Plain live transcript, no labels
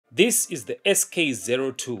This is the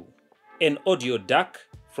SK02, an audio DAC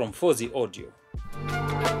from Fosi Audio.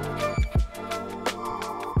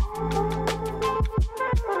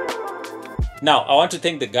 Now, I want to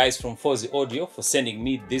thank the guys from Fosi Audio for sending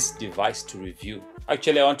me this device to review.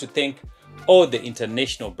 Actually, I want to thank all the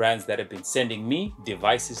international brands that have been sending me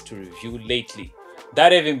devices to review lately.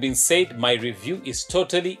 That having been said, my review is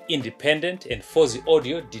totally independent and Fosi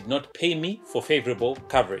Audio did not pay me for favorable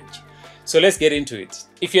coverage. So let's get into it.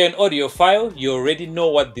 If you're an audiophile, you already know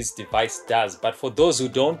what this device does, but for those who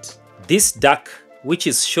don't, this DAC, which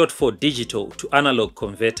is short for digital to analog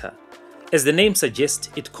converter, as the name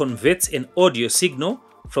suggests, it converts an audio signal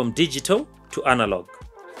from digital to analog.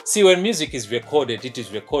 See, when music is recorded, it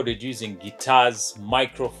is recorded using guitars,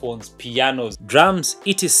 microphones, pianos, drums,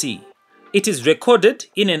 etc. It is recorded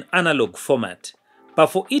in an analog format, but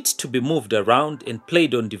for it to be moved around and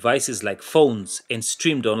played on devices like phones and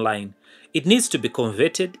streamed online, it needs to be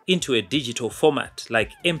converted into a digital format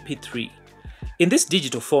like MP3. In this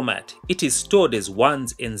digital format, it is stored as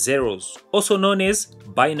ones and zeros, also known as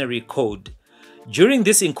binary code. During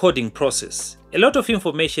this encoding process, a lot of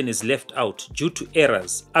information is left out due to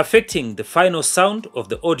errors affecting the final sound of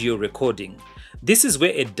the audio recording. This is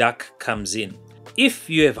where a DAC comes in. If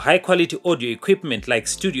you have high quality audio equipment like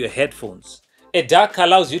studio headphones, a DAC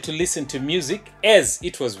allows you to listen to music as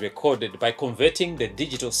it was recorded by converting the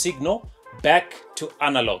digital signal back to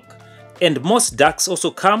analog. And most DACs also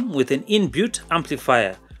come with an inbuilt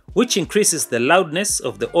amplifier, which increases the loudness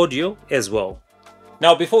of the audio as well.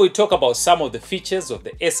 Now, before we talk about some of the features of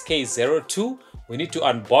the SK02, we need to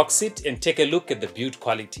unbox it and take a look at the build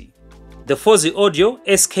quality. The Fosi Audio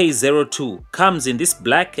SK02 comes in this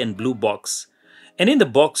black and blue box. And in the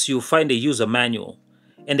box, you'll find a user manual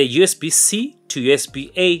and a USB-C to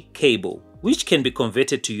USB-A cable, which can be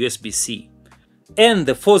converted to USB-C. And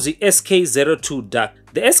the Fosi SK02 DAC.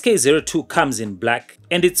 The SK02 comes in black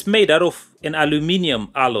and it's made out of an aluminium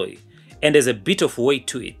alloy and has a bit of weight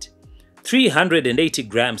to it, 380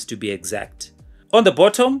 grams to be exact. On the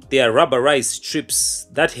bottom, there are rubberized strips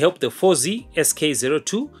that help the Fosi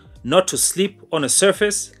SK02 not to slip on a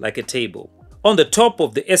surface like a table. On the top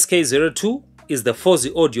of the SK02 is the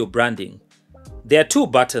Fosi Audio branding. There are two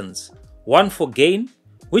buttons, one for gain,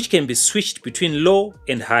 which can be switched between low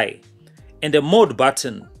and high, and a mode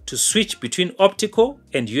button to switch between optical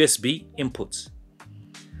and USB inputs.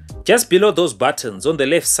 Just below those buttons on the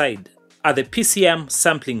left side are the PCM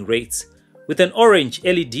sampling rates with an orange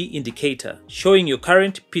LED indicator showing your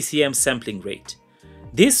current PCM sampling rate.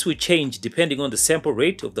 This will change depending on the sample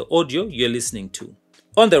rate of the audio you're listening to.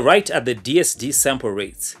 On the right are the DSD sample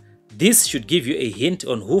rates. This should give you a hint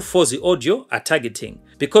on who Fosi Audio are targeting,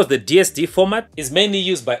 because the DSD format is mainly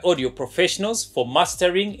used by audio professionals for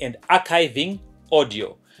mastering and archiving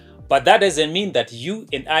audio. But that doesn't mean that you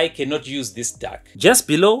and I cannot use this DAC. Just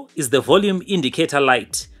below is the volume indicator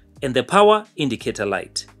light and the power indicator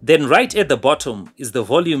light. Then right at the bottom is the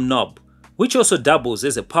volume knob, which also doubles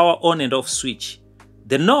as a power on and off switch.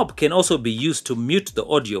 The knob can also be used to mute the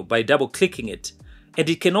audio by double clicking it, and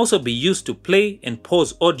it can also be used to play and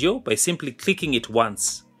pause audio by simply clicking it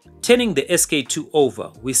once. Turning the SK2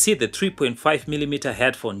 over, we see the 3.5mm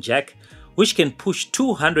headphone jack, which can push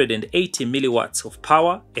 280 milliwatts of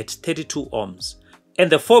power at 32 ohms, and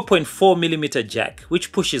the 4.4mm jack,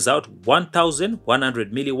 which pushes out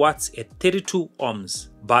 1100 milliwatts at 32 ohms,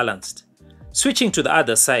 balanced. Switching to the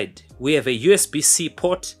other side, we have a USB-C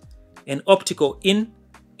port, an optical in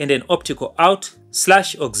and an optical out /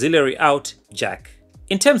 auxiliary out jack.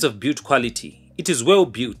 In terms of build quality, it is well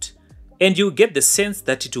built and you get the sense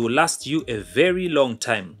that it will last you a very long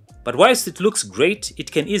time. But whilst it looks great,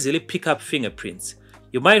 it can easily pick up fingerprints.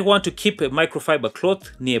 You might want to keep a microfiber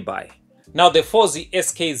cloth nearby. Now, the Fosi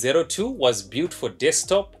SK02 was built for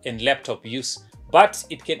desktop and laptop use, but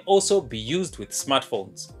it can also be used with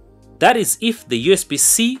smartphones. That is if the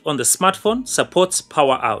USB-C on the smartphone supports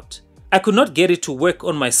power out. I could not get it to work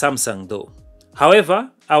on my Samsung though.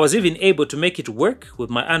 However, I was even able to make it work with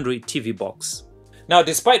my Android TV box. Now,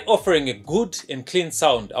 despite offering a good and clean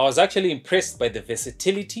sound, I was actually impressed by the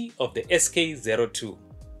versatility of the SK02.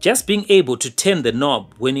 Just being able to turn the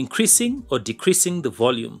knob when increasing or decreasing the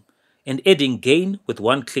volume, and adding gain with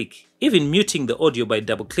one click, even muting the audio by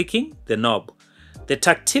double clicking the knob. The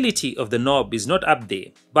tactility of the knob is not up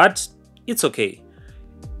there, but it's okay.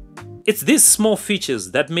 It's these small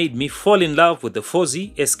features that made me fall in love with the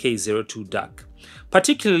Fosi SK02 DAC,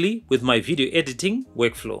 particularly with my video editing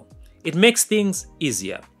workflow. It makes things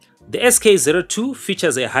easier. The SK02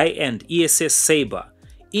 features a high-end ESS Sabre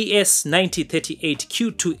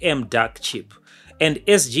ES9038Q2M DAC chip and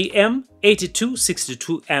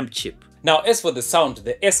SGM8262 amp chip. Now, as for the sound,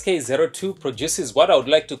 the SK02 produces what I would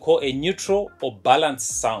like to call a neutral or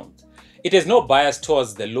balanced sound. It has no bias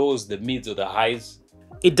towards the lows, the mids, or the highs.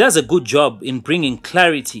 It does a good job in bringing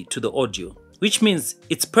clarity to the audio, which means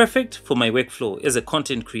it's perfect for my workflow as a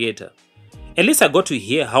content creator. At least I got to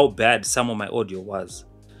hear how bad some of my audio was.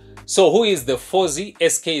 So who is the Fosi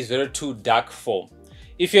SK02 DAC for?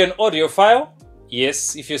 If you're an audiophile,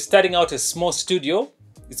 yes. If you're starting out a small studio,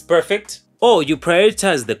 it's perfect. Or you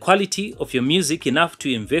prioritize the quality of your music enough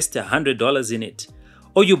to invest $100 in it.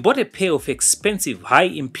 Or you bought a pair of expensive high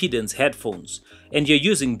impedance headphones and you're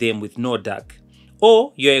using them with no DAC.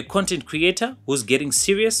 Or you're a content creator who's getting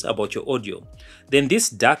serious about your audio. Then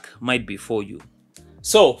this DAC might be for you.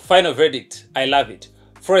 So, final verdict, I love it.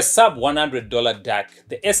 For a sub $100 DAC,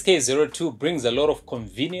 the SK02 brings a lot of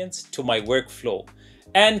convenience to my workflow.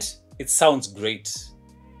 And it sounds great.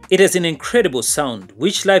 It has an incredible sound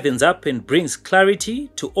which livens up and brings clarity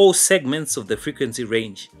to all segments of the frequency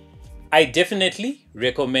range. I definitely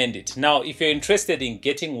recommend it. Now, if you're interested in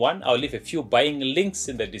getting one, I'll leave a few buying links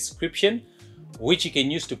in the description which you can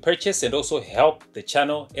use to purchase and also help the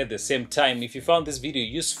channel at the same time. If you found this video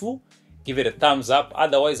useful, give it a thumbs up.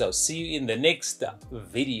 Otherwise, I'll see you in the next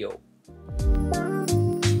video.